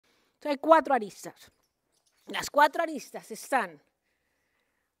Entonces hay 4 aristas. Las 4 aristas están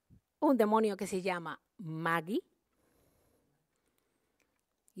un demonio que se llama Magi,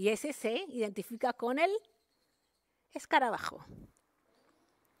 y ese se identifica con el escarabajo.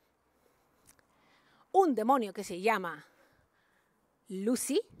 Un demonio que se llama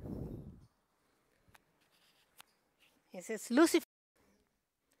Lucy, ese es Lucifer.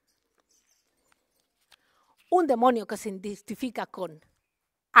 Un demonio que se identifica con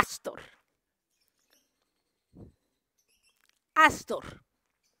Astor. Astor.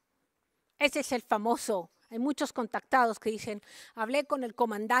 Ese es el famoso. Hay muchos contactados que dicen, hablé con el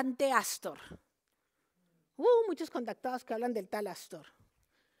comandante Astor. Muchos contactados que hablan del tal Astor.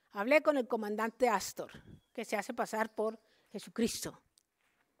 Hablé con el comandante Astor, que se hace pasar por Jesucristo.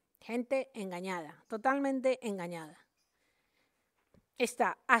 Gente engañada, totalmente engañada.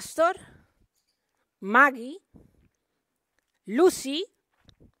 Está Astor, Maggie, Lucy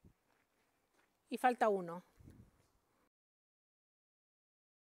y falta uno.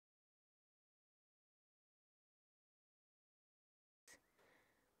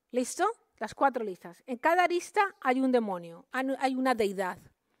 ¿Listo? Las 4 listas. En cada arista hay un demonio, hay una deidad.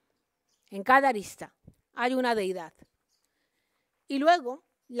 En cada arista hay una deidad. Y luego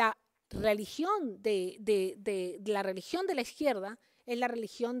la religión la religión de la izquierda es la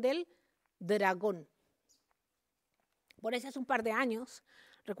religión del dragón. Por eso hace un par de años,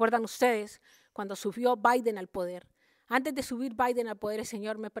 recuerdan ustedes, cuando subió Biden al poder. Antes de subir Biden al poder, el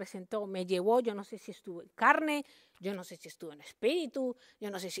Señor me presentó, me llevó, yo no sé si estuvo en carne, yo no sé si estuvo en espíritu, yo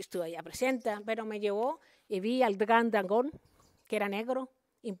no sé si estuvo allá presente, pero me llevó y vi al gran dragón, que era negro,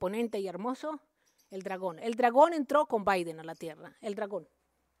 imponente y hermoso, el dragón. El dragón entró con Biden a la tierra, el dragón.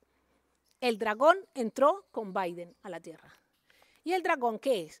 El dragón entró con Biden a la tierra. ¿Y el dragón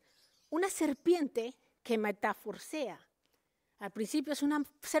qué es? Una serpiente que metaforsea. Al principio es una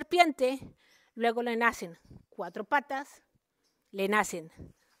serpiente, luego le nacen 4 patas, le nacen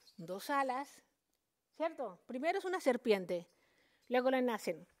 2 alas, ¿cierto? Primero es una serpiente, luego le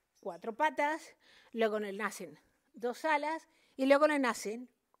nacen 4 patas, luego le nacen 2 alas y luego le nacen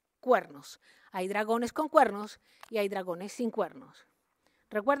cuernos. Hay dragones con cuernos y hay dragones sin cuernos.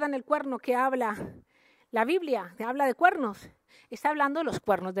 ¿Recuerdan el cuerno que habla la Biblia? Que habla de cuernos. Está hablando de los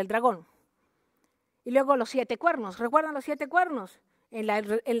cuernos del dragón. Y luego los 7 cuernos. ¿Recuerdan los 7 cuernos? En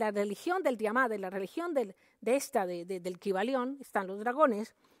la religión del Tiamat, en la religión del Kibalión, están los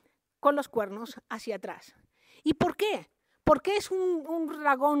dragones con los cuernos hacia atrás. ¿Y por qué? ¿Por qué es un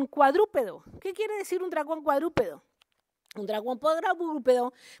dragón cuadrúpedo? ¿Qué quiere decir un dragón cuadrúpedo? Un dragón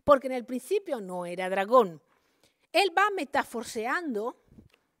cuadrúpedo porque en el principio no era dragón. Él va metaforseando.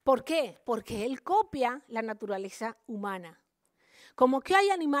 ¿Por qué? Porque él copia la naturaleza humana. Como que hay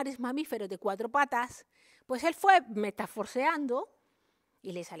animales mamíferos de 4 patas, pues él fue metaforseando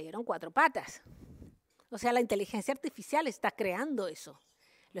y le salieron 4 patas. O sea, la inteligencia artificial está creando eso.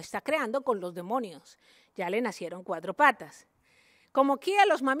 Lo está creando con los demonios. Ya le nacieron 4 patas. Como que a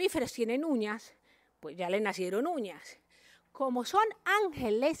los mamíferos tienen uñas, pues ya le nacieron uñas. Como son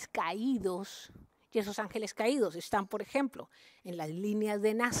ángeles caídos, y esos ángeles caídos están, por ejemplo, en las líneas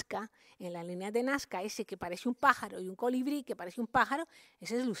de Nazca, ese que parece un pájaro y un colibrí que parece un pájaro,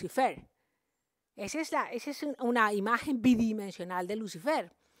 ese es Lucifer. Esa es una imagen bidimensional de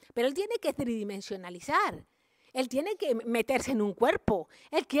Lucifer. Pero él tiene que tridimensionalizar. Él tiene que meterse en un cuerpo.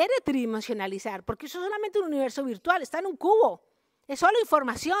 Él quiere tridimensionalizar, porque eso es solamente un universo virtual, está en un cubo. Es solo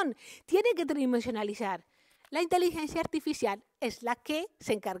información. Tiene que tridimensionalizar. La inteligencia artificial es la que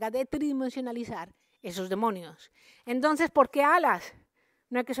se encarga de tridimensionalizar esos demonios. Entonces, ¿por qué alas?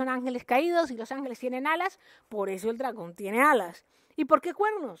 No es que son ángeles caídos y los ángeles tienen alas, por eso el dragón tiene alas. ¿Y por qué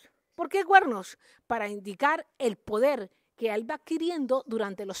cuernos? ¿Por qué cuernos? Para indicar el poder que él va adquiriendo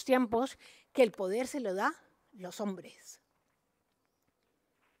durante los tiempos, que el poder se lo da los hombres.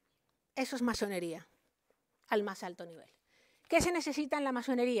 Eso es masonería, al más alto nivel. ¿Qué se necesita en la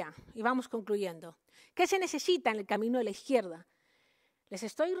masonería? Y vamos concluyendo. ¿Qué se necesita en el camino de la izquierda? Les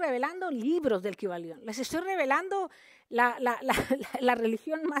estoy revelando libros del Kibalión. Les estoy revelando la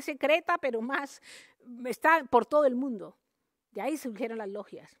religión más secreta, pero más está por todo el mundo. De ahí surgieron las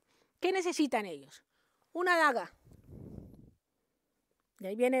logias. ¿Qué necesitan ellos? Una daga. De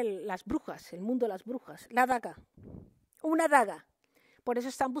ahí vienen las brujas, el mundo de las brujas. La daga. Una daga. Por eso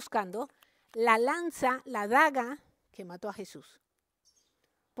están buscando la lanza, la daga que mató a Jesús.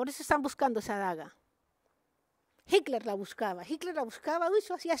 Por eso están buscando esa daga. Hitler la buscaba,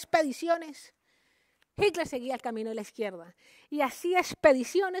 eso hacía expediciones. Hitler seguía el camino de la izquierda y hacía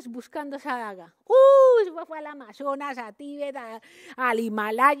expediciones buscando esa daga. Eso fue al Amazonas, a Tíbet, al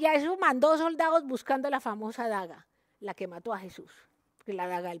Himalaya, eso mandó soldados buscando la famosa daga, la que mató a Jesús. que la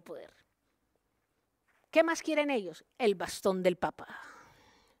daga del poder. ¿Qué más quieren ellos? El bastón del Papa.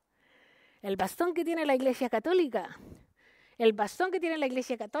 El bastón que tiene la Iglesia Católica. El bastón que tiene la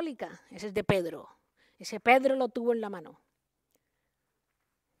Iglesia Católica, ese es de Pedro. Ese Pedro lo tuvo en la mano.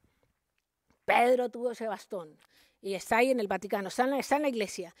 Pedro tuvo ese bastón. Y está ahí en el Vaticano, está en la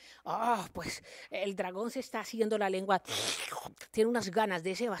iglesia. Oh, pues el dragón se está haciendo la lengua. Tiene unas ganas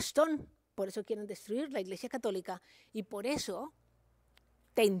de ese bastón. Por eso quieren destruir la Iglesia Católica. Y por eso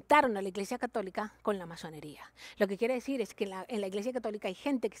tentaron a la Iglesia Católica con la masonería. Lo que quiere decir es que en la Iglesia Católica hay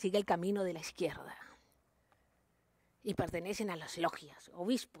gente que sigue el camino de la izquierda. Y pertenecen a las logias,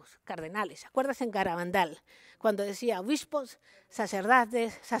 obispos, cardenales. ¿Acuerdas en Garabandal? Cuando decía, obispos,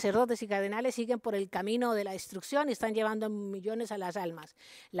 sacerdotes y cardenales siguen por el camino de la destrucción y están llevando millones a las almas.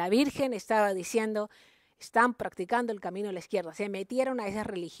 La Virgen estaba diciendo, están practicando el camino de la izquierda. Se metieron a esa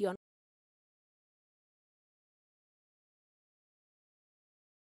religión.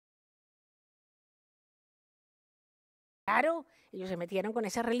 Claro, ellos se metieron con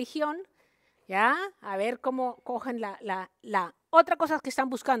esa religión. ¿Ya? A ver cómo cogen la otra cosa que están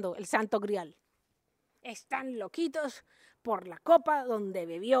buscando, el Santo Grial. Están loquitos por la copa donde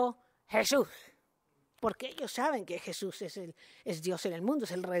bebió Jesús. Porque ellos saben que Jesús es Dios en el mundo,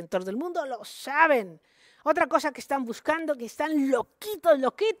 es el Redentor del mundo, lo saben. Otra cosa que están buscando, que están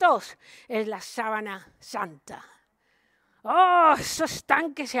loquitos, es la sábana santa. Oh, esos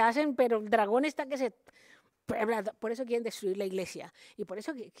tanques se hacen, pero el dragón está que se... Por eso quieren destruir la iglesia. Y por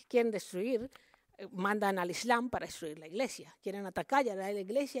eso quieren destruir, mandan al Islam para destruir la iglesia. Quieren atacar a la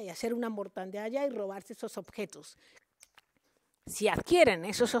iglesia y hacer una mortandad allá y robarse esos objetos. Si adquieren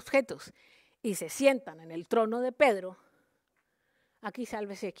esos objetos y se sientan en el trono de Pedro, aquí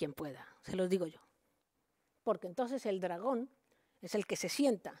sálvese quien pueda, se los digo yo. Porque entonces el dragón es el que se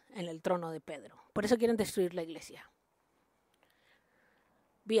sienta en el trono de Pedro. Por eso quieren destruir la iglesia.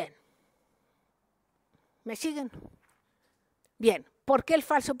 Bien. ¿Me siguen? Bien, ¿por qué el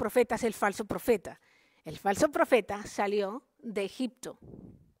falso profeta es el falso profeta? El falso profeta salió de Egipto.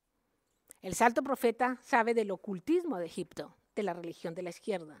 El santo profeta sabe del ocultismo de Egipto, de la religión de la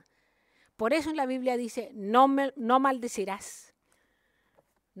izquierda. Por eso en la Biblia dice, no maldecirás.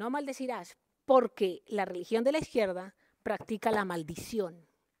 No maldecirás, porque la religión de la izquierda practica la maldición.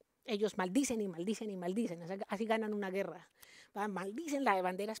 Ellos maldicen y maldicen y maldicen, así ganan una guerra. Maldicen la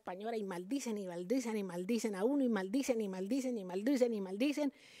bandera española y maldicen y maldicen y maldicen a uno y maldicen y maldicen y maldicen y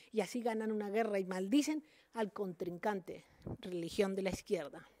maldicen y así ganan una guerra y maldicen al contrincante, religión de la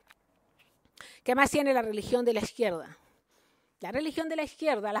izquierda. ¿Qué más tiene la religión de la izquierda? La religión de la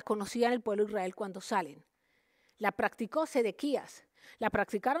izquierda la conocían el pueblo de Israel cuando salen. La practicó Sedequías, la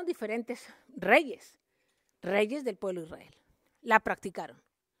practicaron diferentes reyes del pueblo de Israel. La practicaron.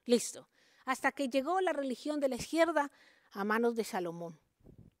 Listo. Hasta que llegó la religión de la izquierda a manos de Salomón.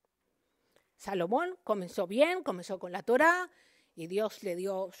 Salomón comenzó bien, comenzó con la Torá, y Dios le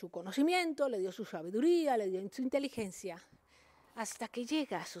dio su conocimiento, le dio su sabiduría, le dio su inteligencia, hasta que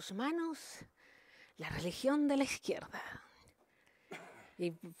llega a sus manos la religión de la izquierda.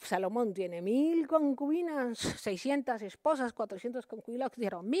 Y Salomón tiene 1000 concubinas, 600 esposas, 400 concubinos,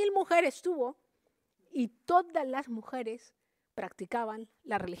 dijeron 1000 mujeres tuvo, y todas las mujeres practicaban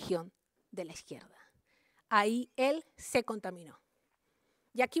la religión de la izquierda. Ahí él se contaminó.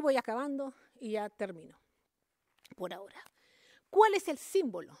 Y aquí voy acabando y ya termino por ahora. ¿Cuál es el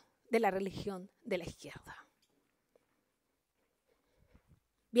símbolo de la religión de la izquierda?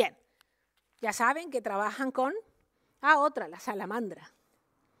 Bien, ya saben que trabajan con, otra, la salamandra.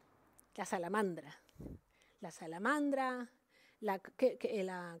 La salamandra. La salamandra,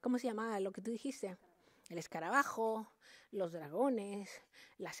 ¿cómo se llama lo que tú dijiste? El escarabajo, los dragones,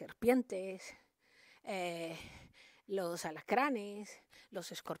 las serpientes, los alacranes,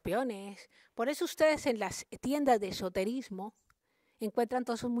 los escorpiones. Por eso ustedes en las tiendas de esoterismo encuentran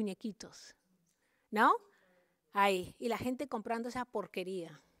todos esos muñequitos, ¿no? Ahí, y la gente comprando esa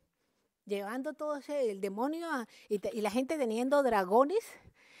porquería, llevando todo el demonio, y la gente teniendo dragones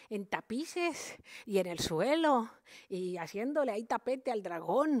en tapices y en el suelo, y haciéndole ahí tapete al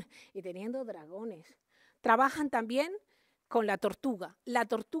dragón, y teniendo dragones. Trabajan también con la tortuga. La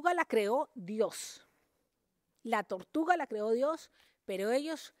tortuga la creó Dios. La tortuga la creó Dios, pero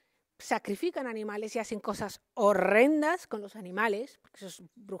ellos sacrifican animales y hacen cosas horrendas con los animales, porque eso es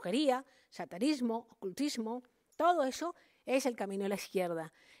brujería, satanismo, ocultismo, todo eso es el camino de la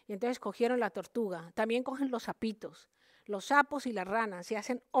izquierda. Y entonces cogieron la tortuga, también cogen los sapitos, los sapos y las ranas, y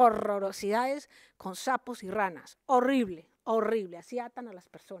hacen horrorosidades con sapos y ranas. Horrible, horrible, así atan a las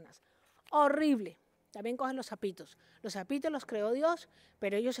personas. Horrible. También cogen los sapitos. Los sapitos los creó Dios,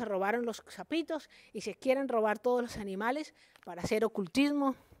 pero ellos se robaron los sapitos y se quieren robar todos los animales para hacer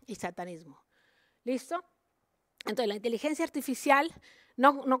ocultismo y satanismo. ¿Listo? Entonces, la inteligencia artificial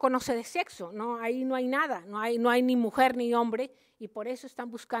no conoce de sexo, ahí no hay nada, no hay ni mujer ni hombre, y por eso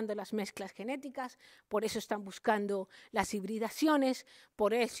están buscando las mezclas genéticas, por eso están buscando las hibridaciones,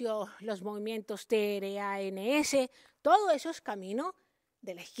 por eso los movimientos TRANS, todo eso es camino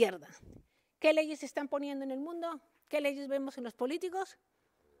de la izquierda. ¿Qué leyes se están poniendo en el mundo? ¿Qué leyes vemos en los políticos?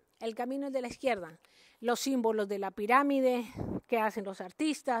 El camino es de la izquierda. Los símbolos de la pirámide que hacen los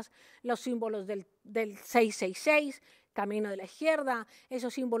artistas, los símbolos del 666, camino de la izquierda,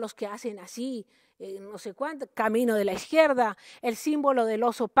 esos símbolos que hacen así, no sé cuánto, camino de la izquierda, el símbolo del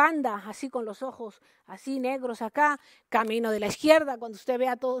oso panda, así con los ojos así negros acá, camino de la izquierda, cuando usted ve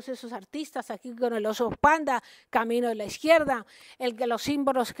a todos esos artistas aquí con el oso panda, camino de la izquierda, los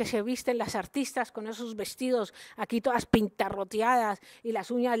símbolos que se visten las artistas con esos vestidos aquí todas pintarroteadas y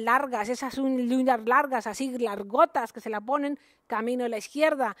las uñas largas, esas uñas largas así largotas que se la ponen, camino de la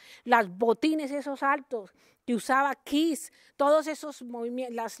izquierda, las botines esos altos que usaba Kiss, todos esos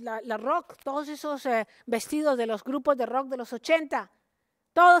movimientos, la rock, todos esos vestidos de los grupos de rock de los 80,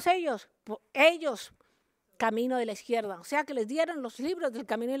 todos ellos, camino de la izquierda. O sea que les dieron los libros del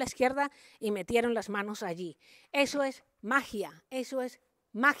camino de la izquierda y metieron las manos allí. Eso es magia, eso es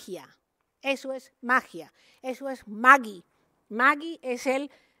magia, eso es magia, eso es magi. Magi es el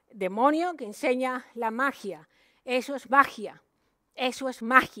demonio que enseña la magia, eso es magia, eso es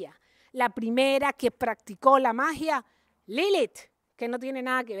magia. La primera que practicó la magia, Lilith, que no tiene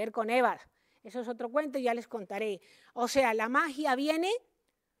nada que ver con Eva. Eso es otro cuento y ya les contaré. O sea, la magia viene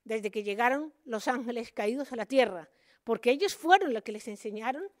desde que llegaron los ángeles caídos a la tierra, porque ellos fueron los que les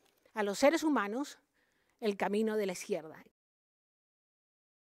enseñaron a los seres humanos el camino de la izquierda.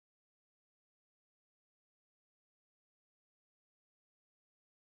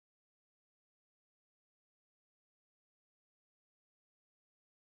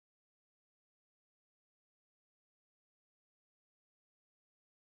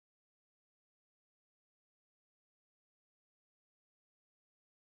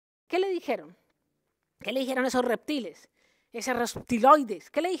 ¿Qué le dijeron? ¿Qué le dijeron a esos reptiles, esos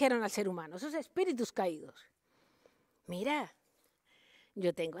reptiloides? ¿Qué le dijeron al ser humano, esos espíritus caídos? Mira,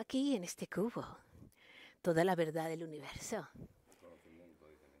 yo tengo aquí en este cubo toda la verdad del universo.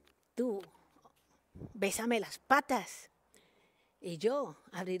 Tú, bésame las patas y yo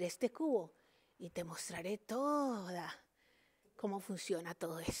abriré este cubo y te mostraré toda cómo funciona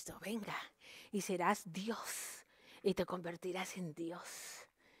todo esto. Venga, y serás Dios y te convertirás en Dios.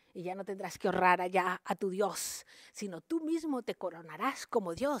 Y ya no tendrás que honrar allá a tu Dios, sino tú mismo te coronarás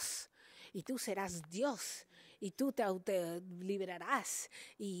como Dios. Y tú serás Dios, y tú te liberarás,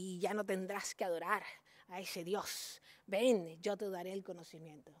 y ya no tendrás que adorar a ese Dios. Ven, yo te daré el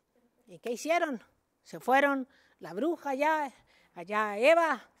conocimiento. ¿Y qué hicieron? Se fueron, la bruja allá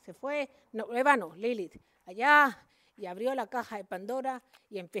Eva se fue, no, Eva no, Lilith, allá, y abrió la caja de Pandora,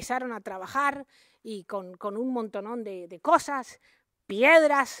 y empezaron a trabajar, y con un montonón de cosas,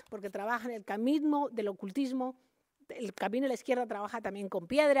 piedras, porque trabajan el camino del ocultismo, el camino de la izquierda trabaja también con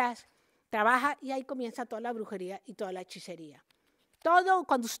piedras, trabaja y ahí comienza toda la brujería y toda la hechicería. Todo,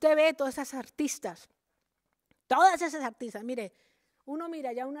 cuando usted ve todas esas artistas, mire, uno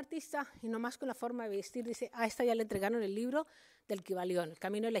mira ya a un artista y nomás con la forma de vestir dice, a esta ya le entregaron el libro del Kibalión, el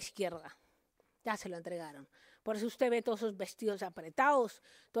camino de la izquierda, ya se lo entregaron. Por eso usted ve todos esos vestidos apretados,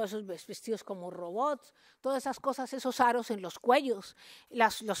 todos esos vestidos como robots, todas esas cosas, esos aros en los cuellos,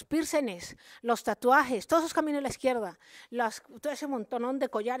 los piercings, los tatuajes, todos esos caminos a la izquierda, todo ese montonón de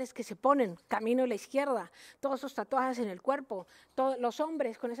collares que se ponen, camino a la izquierda, todos esos tatuajes en el cuerpo, los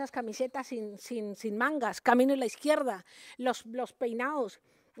hombres con esas camisetas sin mangas, camino a la izquierda, los peinados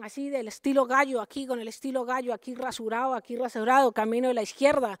así del estilo gallo, aquí con el estilo gallo, aquí rasurado, camino a la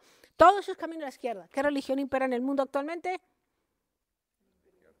izquierda. Todos esos caminos a la izquierda. ¿Qué religión impera en el mundo actualmente?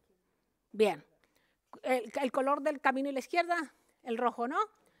 Bien. El color del camino a la izquierda, el rojo, ¿no?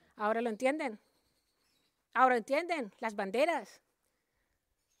 Ahora lo entienden. Ahora entienden las banderas.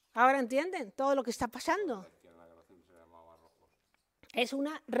 Ahora entienden todo lo que está pasando. Es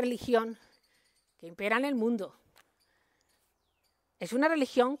una religión que impera en el mundo. Es una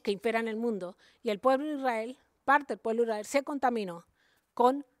religión que impera en el mundo. Y el pueblo de Israel, parte del pueblo de Israel, se contaminó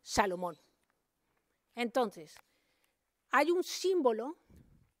con Salomón. Entonces, hay un símbolo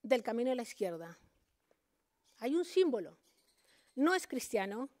del camino de la izquierda. Hay un símbolo. No es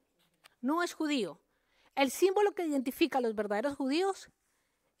cristiano, no es judío. El símbolo que identifica a los verdaderos judíos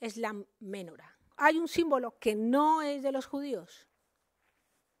es la menora. Hay un símbolo que no es de los judíos.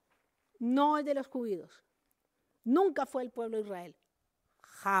 no es de los judíos. Nunca fue el pueblo de Israel.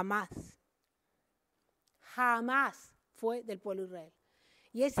 Jamás. Jamás fue del pueblo de Israel.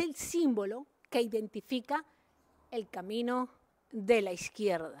 Y es el símbolo que identifica el camino de la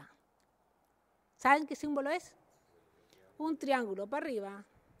izquierda. ¿Saben qué símbolo es? Un triángulo para arriba,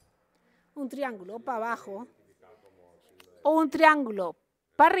 un triángulo para abajo, un triángulo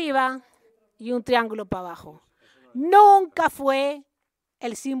para arriba y un triángulo para abajo. Nunca fue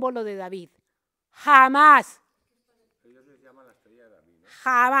el símbolo de David. Jamás. Ellos les llaman la estrella de David, ¿no?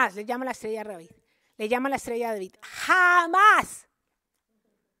 Jamás. Le llaman la estrella de David. Le llaman la estrella de David. Jamás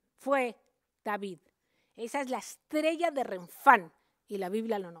fue David. Esa es la estrella de Renfán y la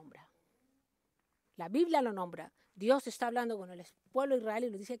Biblia lo nombra. La Biblia lo nombra. Dios está hablando con el pueblo de Israel y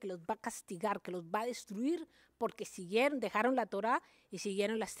les dice que los va a castigar, que los va a destruir porque dejaron la Torá y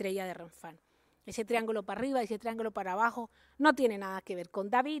siguieron la estrella de Renfán. Ese triángulo para arriba, ese triángulo para abajo, no tiene nada que ver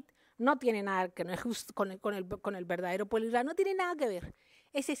con David, no tiene nada que ver con el verdadero pueblo de Israel, no tiene nada que ver.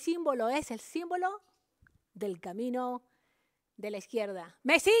 Ese símbolo es el símbolo del camino de la izquierda.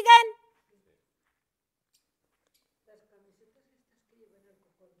 ¿Me siguen?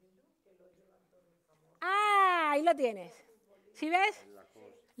 Ah, ahí lo tienes. ¿Sí ves?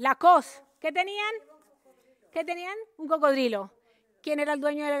 La cos. ¿Qué tenían? ¿Qué tenían? Un cocodrilo. ¿Quién era el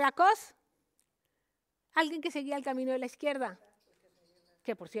dueño de la cos? Alguien que seguía el camino de la izquierda,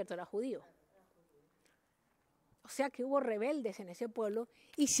 que por cierto era judío. O sea que hubo rebeldes en ese pueblo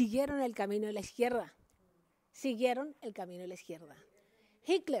y siguieron el camino de la izquierda. Siguieron el camino de la izquierda.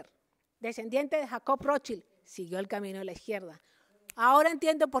 Hitler, descendiente de Jacob Rothschild, siguió el camino de la izquierda. Ahora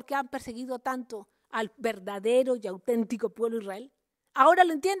entiendo por qué han perseguido tanto al verdadero y auténtico pueblo de Israel. Ahora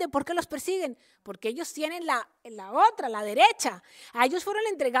lo entienden, ¿por qué los persiguen? Porque ellos tienen la otra, la derecha. A ellos fueron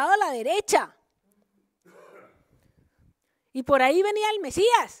entregados a la derecha. Y por ahí venía el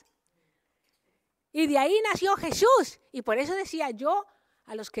Mesías. Y de ahí nació Jesús. Y por eso decía, yo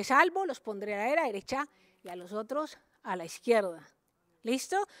a los que salvo los pondré a la derecha y a los otros a la izquierda.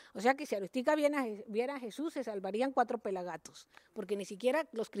 ¿Listo? O sea que si ahorita viera a Jesús, se salvarían 4 pelagatos. Porque ni siquiera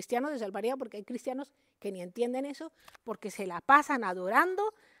los cristianos se salvarían, porque hay cristianos que ni entienden eso, porque se la pasan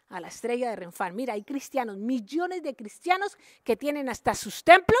adorando a la estrella de Renfán. Mira, hay cristianos, millones de cristianos que tienen hasta sus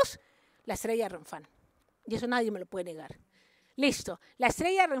templos la estrella de Renfán. Y eso nadie me lo puede negar. Listo. La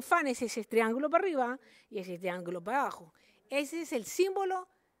estrella de Renfán es ese triángulo para arriba y ese triángulo para abajo. Ese es el símbolo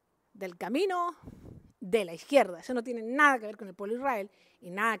del camino de la izquierda. Eso no tiene nada que ver con el pueblo de Israel y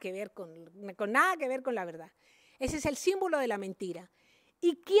nada que ver nada que ver con la verdad. Ese es el símbolo de la mentira.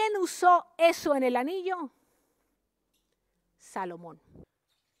 ¿Y quién usó eso en el anillo? Salomón.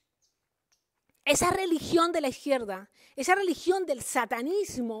 Esa religión de la izquierda, esa religión del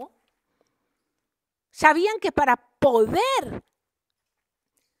satanismo, sabían que para poder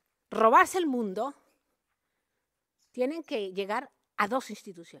robarse el mundo, tienen que llegar a 2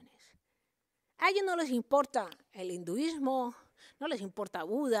 instituciones. A ellos no les importa el hinduismo, no les importa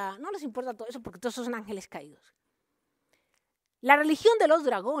Buda, no les importa todo eso porque todos son ángeles caídos. La religión de los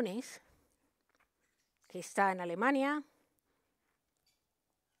dragones, que está en Alemania,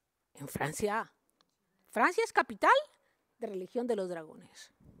 en Francia. Francia es capital de religión de los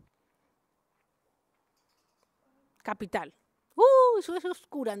dragones. Capital. Eso es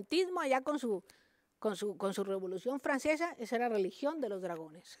oscurantismo allá con su revolución francesa. Esa era la religión de los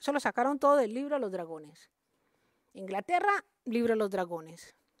dragones. Eso lo sacaron todo del libro de los dragones. Inglaterra, libro de los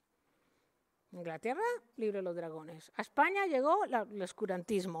dragones. Inglaterra, libro de los dragones. A España llegó el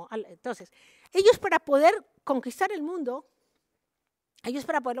oscurantismo. Entonces, ellos para poder conquistar el mundo, ellos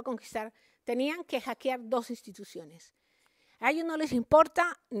para poderlo conquistar, tenían que hackear 2 instituciones. A ellos no les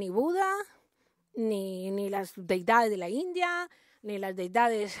importa ni Buda, ni las deidades de la India, ni las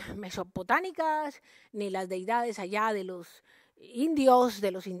deidades mesopotámicas, ni las deidades allá de los indios,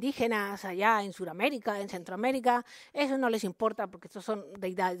 de los indígenas, allá en Sudamérica, en Centroamérica. Eso no les importa porque estos son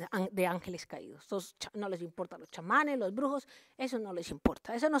deidades de ángeles caídos. Estos no les importa los chamanes, los brujos, eso no les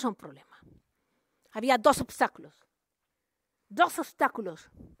importa, eso no son problemas. Había 2 obstáculos. 2 obstáculos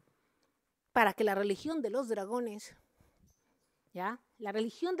para que la religión de los dragones, ¿ya? La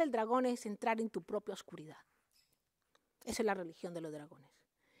religión del dragón es entrar en tu propia oscuridad. Esa es la religión de los dragones.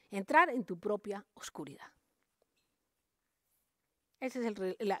 Entrar en tu propia oscuridad. Esa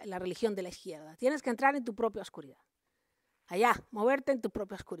es la religión de la izquierda. Tienes que entrar en tu propia oscuridad. Allá, moverte en tu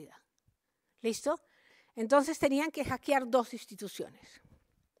propia oscuridad. ¿Listo? Entonces tenían que hackear 2 instituciones.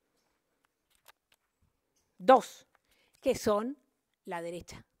 2, que son la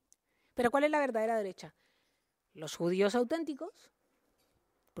derecha. ¿Pero cuál es la verdadera derecha? Los judíos auténticos,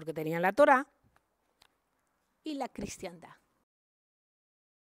 porque tenían la Torá, y la cristiandad.